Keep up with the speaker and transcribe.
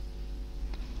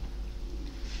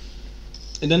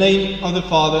In the name of the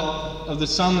Father, of the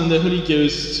Son, and the Holy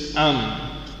Ghost. Amen.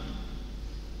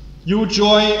 Your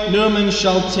joy no man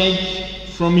shall take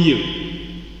from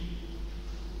you.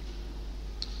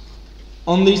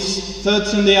 On this third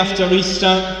Sunday after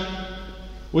Easter,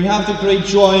 we have the great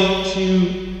joy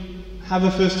to have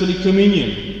a First Holy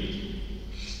Communion.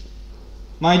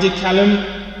 My dear Callum,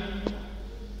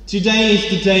 today is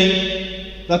the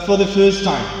day that for the first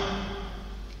time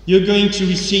you're going to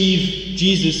receive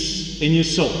Jesus in your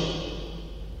soul.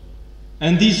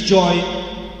 And this joy,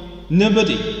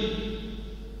 nobody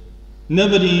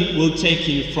will take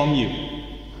it from you.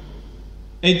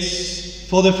 It's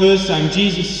for the first time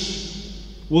Jesus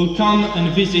will come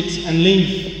and visit and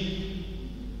live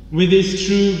with his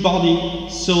true body,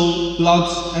 soul,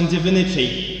 blood and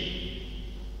divinity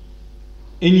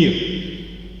in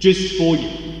you, just for you.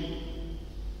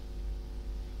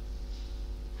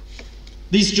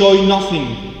 This joy,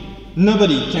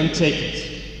 nobody can take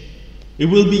it. It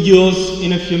will be yours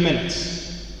in a few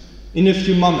minutes, in a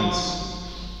few moments.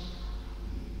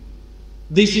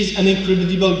 This is an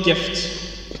incredible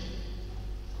gift.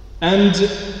 And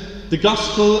the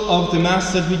Gospel of the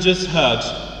Mass that we just heard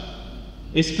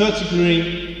is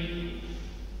particularly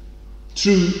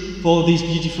true for this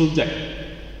beautiful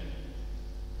day.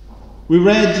 We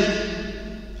read,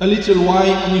 "A little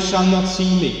while and you shall not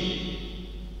see me.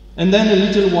 And then a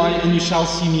little while and you shall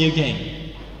see me again,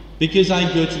 because I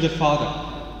go to the Father."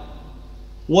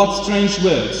 What strange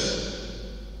words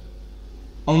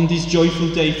on this joyful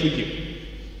day for you.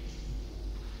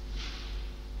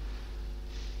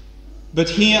 But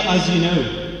here, as you know,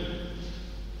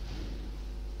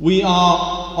 we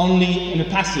are only in a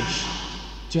passage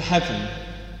to heaven.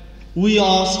 We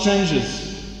are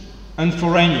strangers and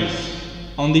foreigners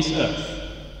on this earth.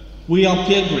 We are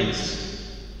pilgrims.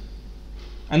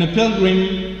 And a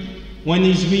pilgrim, when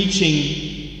he's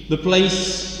reaching the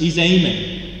place he's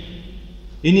aiming,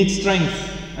 he needs strength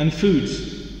and food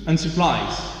and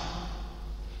supplies.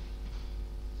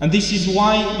 And this is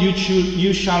why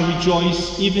you shall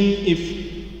rejoice even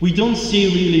if we don't see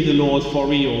really the Lord for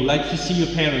real, like you see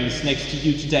your parents next to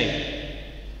you today.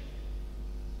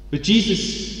 But Jesus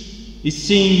is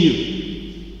seeing you.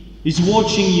 He's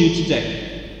watching you today.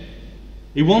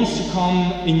 He wants to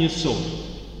come in your soul.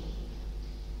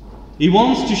 He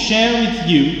wants to share with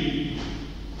you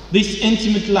this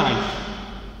intimate life,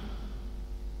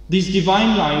 this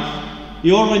divine life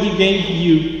He already gave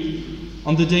you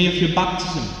on the day of your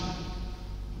baptism.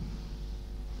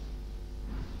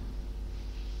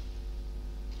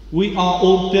 We are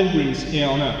all pilgrims here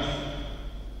on earth.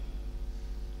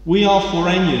 We are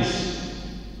foreigners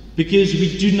because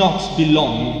we do not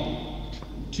belong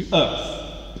to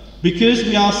earth, because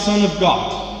we are sons of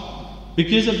God.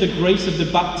 Because of the grace of the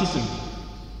baptism,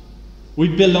 we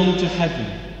belong to heaven.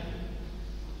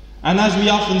 And as we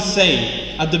often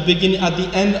say at the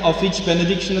end of each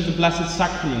benediction of the Blessed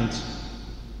Sacrament,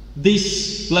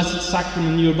 this Blessed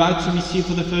Sacrament you're about to receive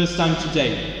for the first time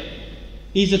today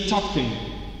is a token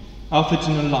of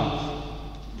eternal life,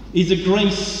 is a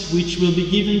grace which will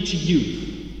be given to you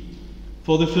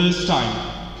for the first time,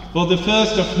 for the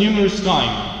first of numerous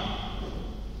times.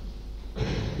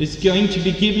 Is going to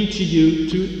be given to you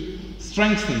to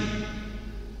strengthen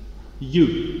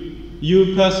you,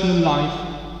 your personal life,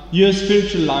 your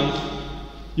spiritual life,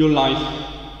 your life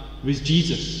with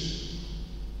Jesus.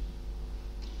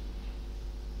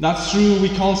 That's true, we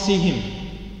can't see Him.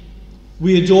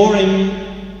 We adore Him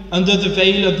under the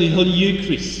veil of the Holy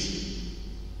Eucharist.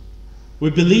 We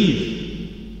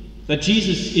believe that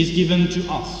Jesus is given to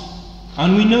us.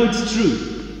 And we know it's true,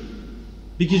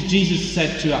 because Jesus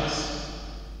said to us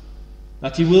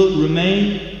that He will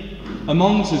remain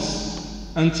amongst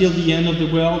us until the end of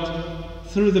the world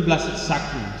through the Blessed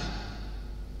Sacrament.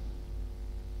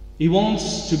 He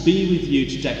wants to be with you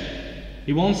today.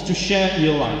 He wants to share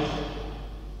your life.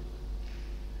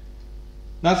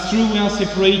 That's true, we are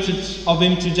separated of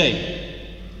Him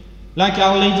today, like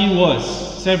Our Lady was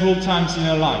several times in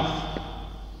her life.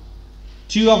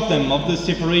 Two of them, of the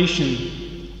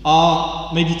separation,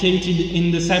 are meditated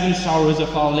in the 7 sorrows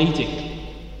of Our Lady.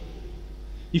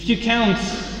 If you count,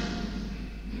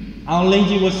 Our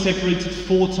Lady was separated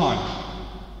 4 times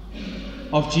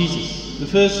of Jesus. The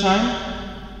first time,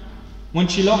 when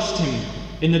she lost Him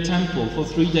in the temple for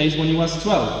 3 days when He was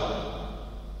 12,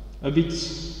 a bit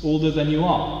older than you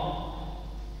are.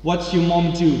 What's your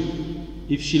mom do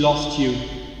if she lost you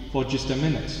for just a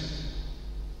minute?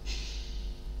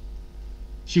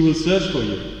 She will search for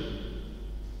you,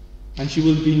 and she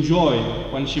will be in joy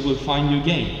when she will find you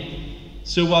again.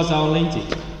 So was Our Lady.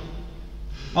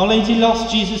 Our Lady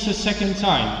lost Jesus a second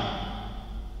time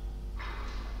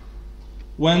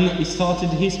when he started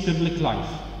his public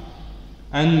life,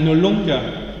 and no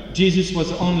longer Jesus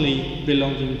was only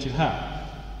belonging to her,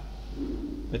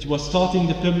 but he was starting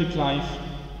the public life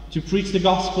to preach the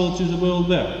gospel to the whole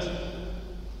world.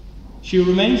 She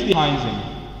remains behind him,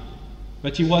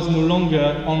 but he was no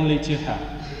longer only to her.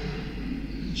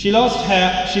 She lost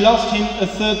him a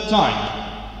third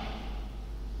time,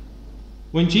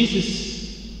 when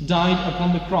Jesus died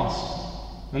upon the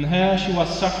cross, and here she was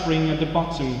suffering at the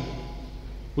bottom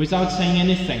without saying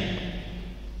anything,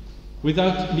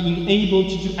 without being able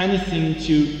to do anything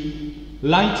to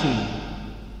lighten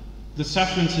the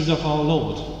sufferances of our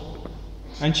Lord.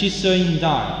 And she saw him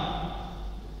die.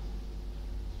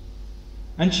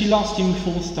 And she lost him a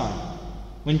fourth time,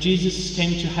 when Jesus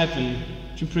came to heaven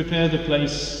to prepare the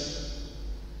place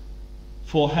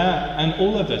for her and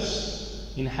all of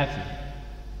us in heaven.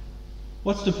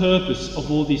 What's the purpose of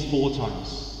all these 4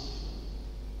 times?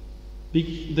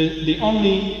 The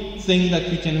only thing that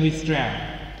we can withdraw,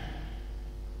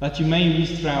 that you may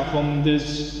withdraw from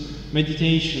these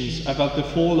meditations about the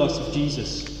 4 loves of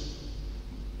Jesus,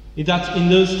 is that in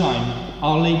those times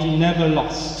Our Lady never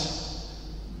lost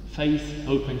faith,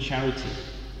 hope and charity.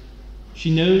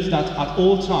 She knows that at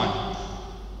all times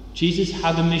Jesus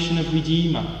had a mission of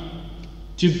Redeemer,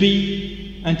 to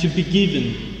be and to be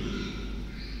given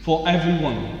for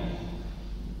everyone.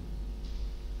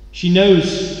 She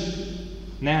knows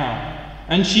now,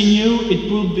 and she knew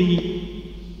it will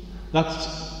be that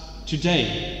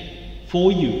today,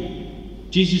 for you,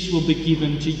 Jesus will be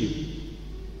given to you.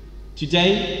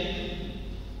 Today,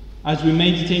 as we're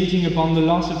meditating upon the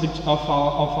loss of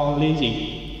Our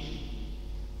Lady,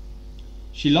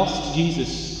 she lost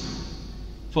Jesus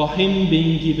for him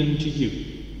being given to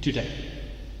you today.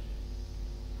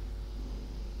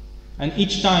 And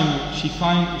each time she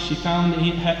found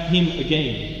him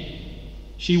again,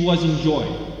 she was in joy.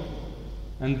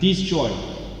 And this joy,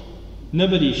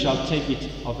 nobody shall take it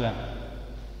of her.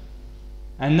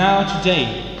 And now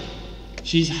today,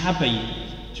 she is happy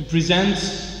to present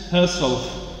herself,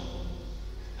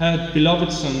 her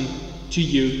beloved Son, to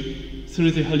you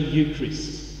through the Holy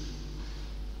Eucharist.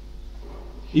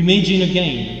 Imagine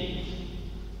again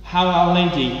how Our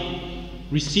Lady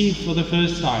received for the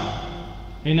first time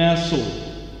in her soul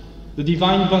the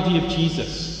divine body of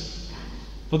Jesus.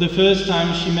 For the first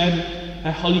time she made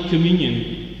a Holy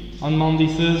Communion on Maundy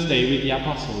Thursday with the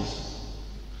Apostles.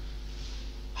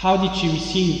 How did she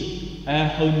receive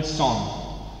her own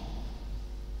Son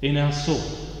in her soul?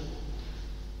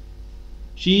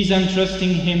 She is entrusting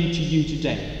him to you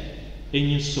today in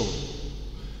your soul.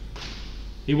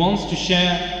 He wants to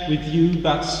share with you,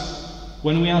 but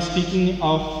when we are speaking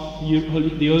of the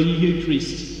Holy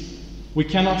Eucharist, we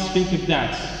cannot speak of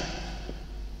that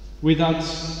without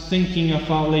thinking of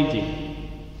Our Lady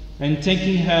and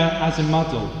taking her as a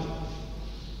model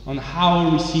on how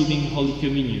receiving Holy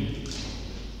Communion.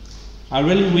 I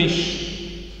really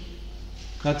wish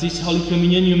that this Holy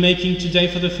Communion you're making today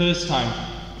for the first time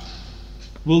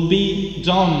will be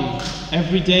done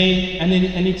every day and in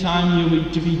any time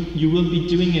you will be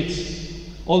doing it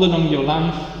all along your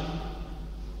life,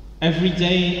 every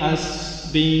day as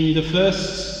being the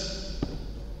first,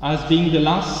 as being the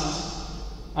last,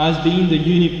 as being the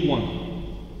unique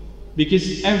one.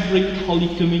 Because every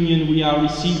Holy Communion we are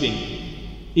receiving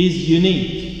is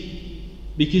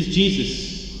unique. Because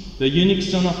Jesus, the unique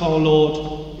Son of our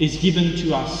Lord, is given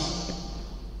to us,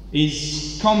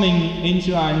 is coming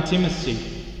into our intimacy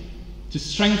to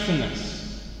strengthen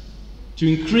us, to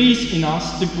increase in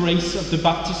us the grace of the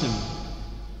baptism,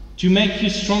 to make you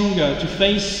stronger, to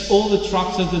face all the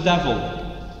traps of the devil.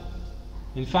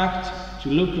 In fact, to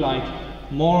look like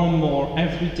more and more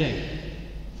every day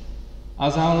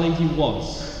as Our Lady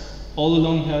was all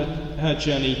along her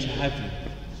journey to heaven.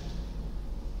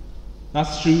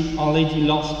 That's true, Our Lady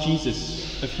lost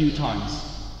Jesus a few times,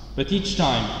 but each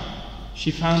time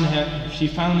she found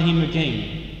him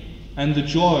again, and that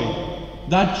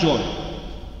joy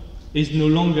is no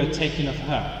longer taken of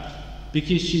her,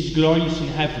 because she's glorious in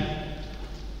heaven.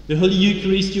 The Holy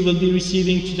Eucharist you will be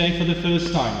receiving today for the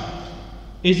first time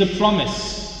is a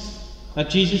promise that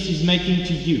Jesus is making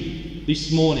to you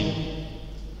this morning,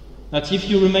 that if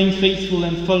you remain faithful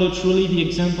and follow truly the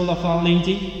example of Our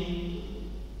Lady,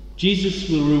 Jesus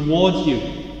will reward you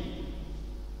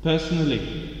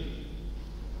personally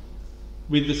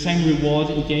with the same reward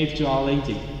he gave to Our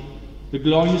Lady, the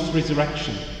glorious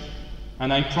resurrection.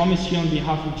 And I promise you on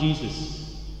behalf of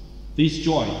Jesus, this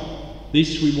joy,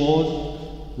 this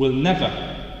reward will never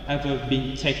ever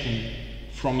be taken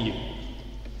from you.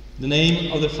 In the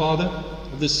name of the Father,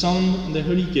 of the Son, and the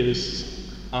Holy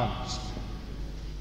Ghost. Amen.